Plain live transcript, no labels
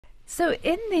So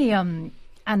in the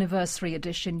anniversary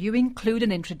edition, you include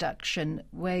an introduction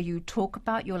where you talk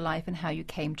about your life and how you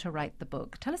came to write the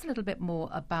book. Tell us a little bit more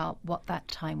about what that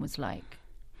time was like.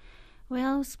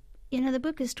 Well, the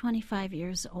book is 25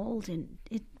 years old, and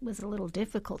it was a little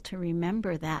difficult to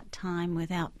remember that time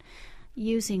without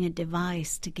using a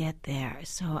device to get there.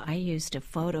 So I used a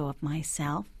photo of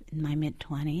myself in my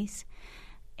mid-20s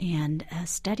and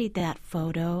studied that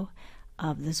photo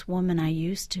of this woman I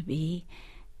used to be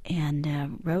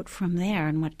and wrote from there.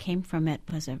 And what came from it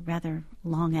was a rather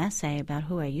long essay about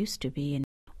who I used to be and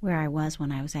where I was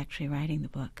when I was actually writing the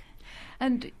book.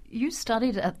 And you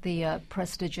studied at the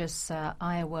prestigious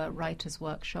Iowa Writers'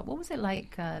 Workshop. What was it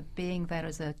like being there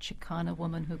as a Chicana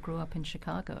woman who grew up in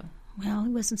Chicago? Well, it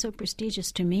wasn't so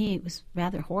prestigious to me. It was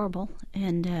rather horrible.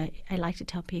 And I like to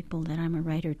tell people that I'm a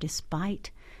writer despite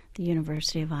the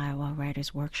University of Iowa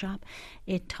Writers' Workshop.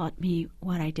 It taught me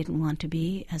what I didn't want to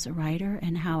be as a writer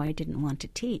and how I didn't want to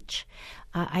teach.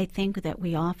 I think that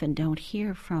we often don't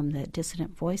hear from the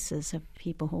dissident voices of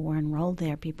people who were enrolled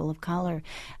there, people of color,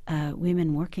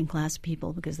 women, working class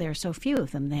people, because there are so few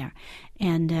of them there.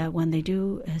 And when they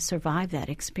do survive that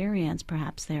experience,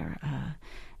 perhaps they're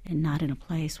not in a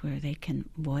place where they can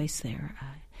voice their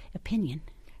opinion.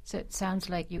 So it sounds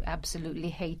like you absolutely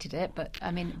hated it, but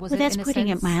I mean, was well, it that's in a putting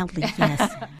sense... it mildly, yes.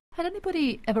 Had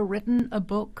anybody ever written a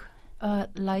book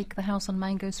like The House on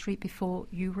Mango Street before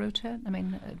you wrote it? I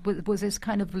mean, was this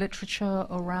kind of literature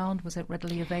around? Was it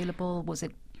readily available? Was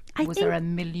there a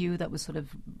milieu that was sort of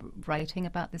writing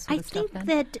about this sort of stuff then?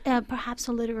 I think that perhaps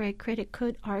a literary critic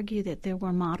could argue that there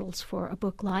were models for a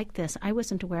book like this. I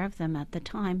wasn't aware of them at the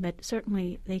time, but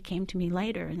certainly they came to me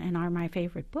later and are my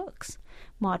favorite books.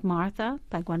 Maud Martha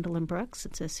by Gwendolyn Brooks.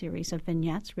 It's a series of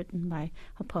vignettes written by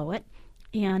a poet.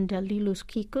 And Lilus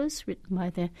Kikos, written by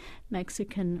the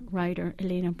Mexican writer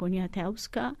Elena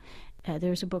Poniatowska.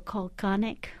 There's a book called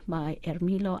Canek by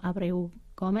Hermilo Abreu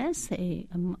Gomez, a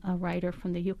writer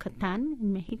from the Yucatan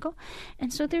in Mexico.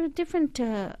 And so there are different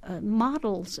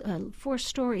models,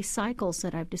 4-story cycles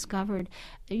that I've discovered.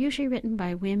 They're usually written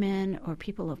by women or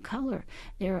people of color.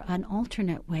 They're an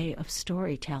alternate way of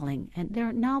storytelling. And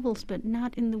they're novels, but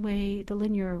not in the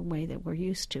linear way that we're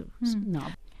used to.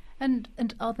 Novels. And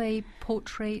are they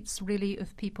portraits really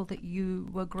of people that you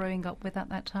were growing up with at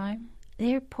that time?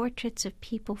 They're portraits of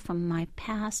people from my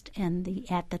past and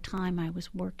at the time I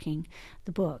was working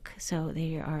the book. So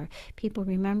they are people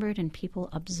remembered and people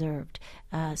observed,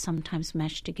 sometimes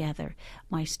meshed together.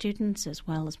 My students as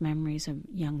well as memories of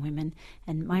young women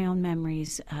and my own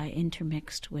memories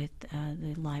intermixed with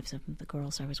the lives of the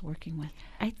girls I was working with.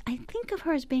 I think of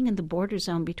her as being in the border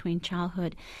zone between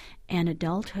childhood and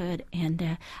adulthood,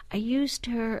 and I used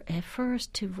her at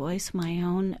first to voice my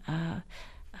own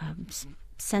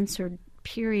censored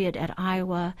period at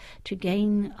Iowa, to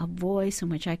gain a voice in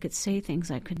which I could say things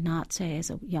I could not say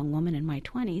as a young woman in my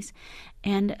 20s.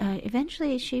 And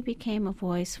eventually she became a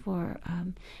voice for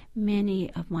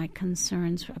many of my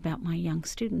concerns about my young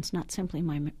students, not simply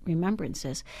my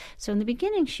remembrances. So in the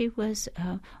beginning she was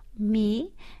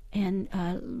me, and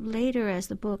later as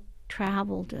the book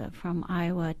traveled from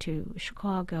Iowa to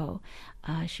Chicago,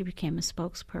 she became a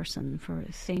spokesperson for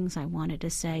things I wanted to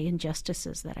say,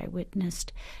 injustices that I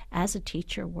witnessed as a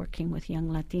teacher working with young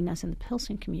Latinas in the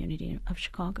Pilsen community of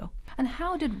Chicago. And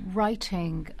how did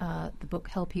writing the book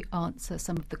help you answer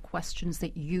some of the questions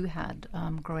that you had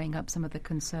growing up, some of the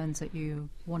concerns that you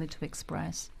wanted to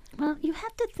express? Well, you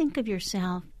have to think of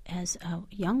yourself as a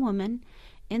young woman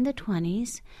in the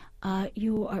 20s.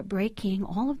 You are breaking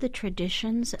all of the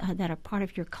traditions that are part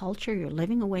of your culture. You're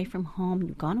living away from home.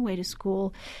 You've gone away to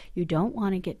school. You don't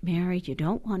want to get married. You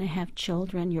don't want to have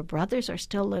children. Your brothers are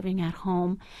still living at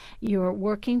home. You're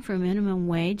working for minimum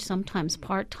wage, sometimes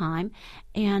part-time,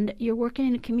 and you're working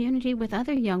in a community with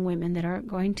other young women that are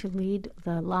going to lead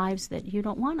the lives that you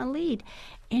don't want to lead.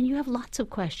 And you have lots of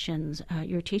questions.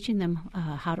 You're teaching them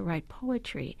how to write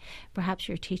poetry. Perhaps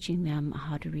you're teaching them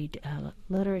how to read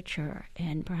literature,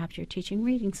 and perhaps you're teaching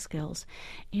reading skills.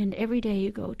 And every day you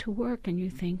go to work and you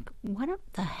think, what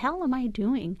the hell am I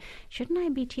doing? Shouldn't I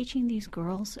be teaching these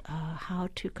girls how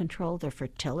to control their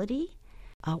fertility?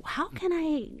 How can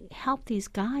I help these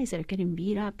guys that are getting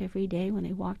beat up every day when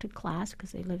they walk to class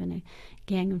because they live in a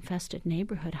gang-infested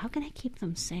neighborhood? How can I keep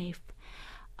them safe?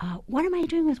 What am I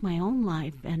doing with my own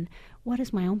life, and what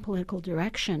is my own political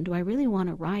direction? Do I really want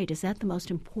to write? Is that the most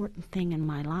important thing in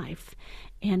my life?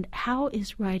 And how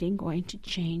is writing going to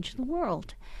change the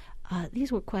world?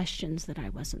 These were questions that I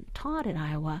wasn't taught at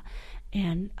Iowa,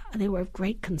 and they were of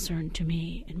great concern to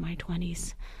me in my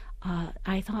 20s.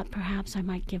 I thought perhaps I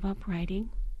might give up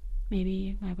writing.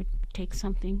 Maybe I would take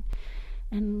something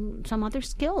and some other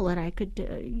skill that I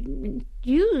could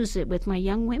use it with my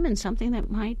young women, something that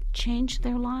might change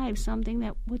their lives, something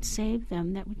that would save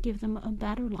them, that would give them a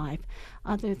better life,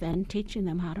 other than teaching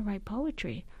them how to write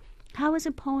poetry. How is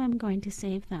a poem going to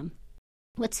save them?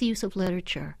 What's the use of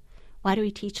literature? Why do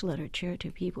we teach literature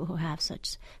to people who have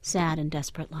such sad and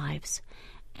desperate lives?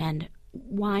 And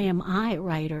why am I a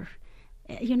writer?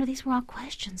 These were all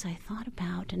questions I thought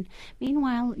about. And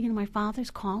meanwhile, my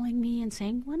father's calling me and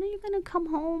saying, when are you going to come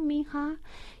home, mija?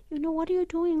 What are you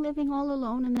doing living all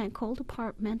alone in that cold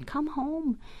apartment? Come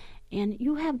home. And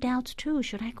you have doubts too.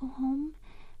 Should I go home?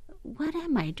 What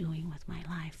am I doing with my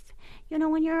life?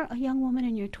 When you're a young woman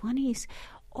in your 20s,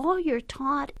 all you're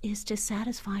taught is to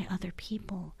satisfy other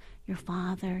people. Your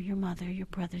father, your mother, your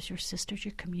brothers, your sisters,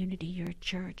 your community, your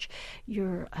church,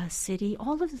 your city.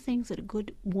 All of the things that a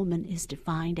good woman is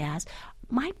defined as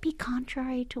might be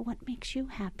contrary to what makes you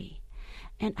happy.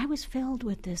 And I was filled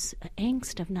with this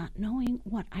angst of not knowing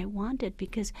what I wanted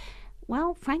because,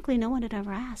 well, frankly, no one had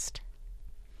ever asked.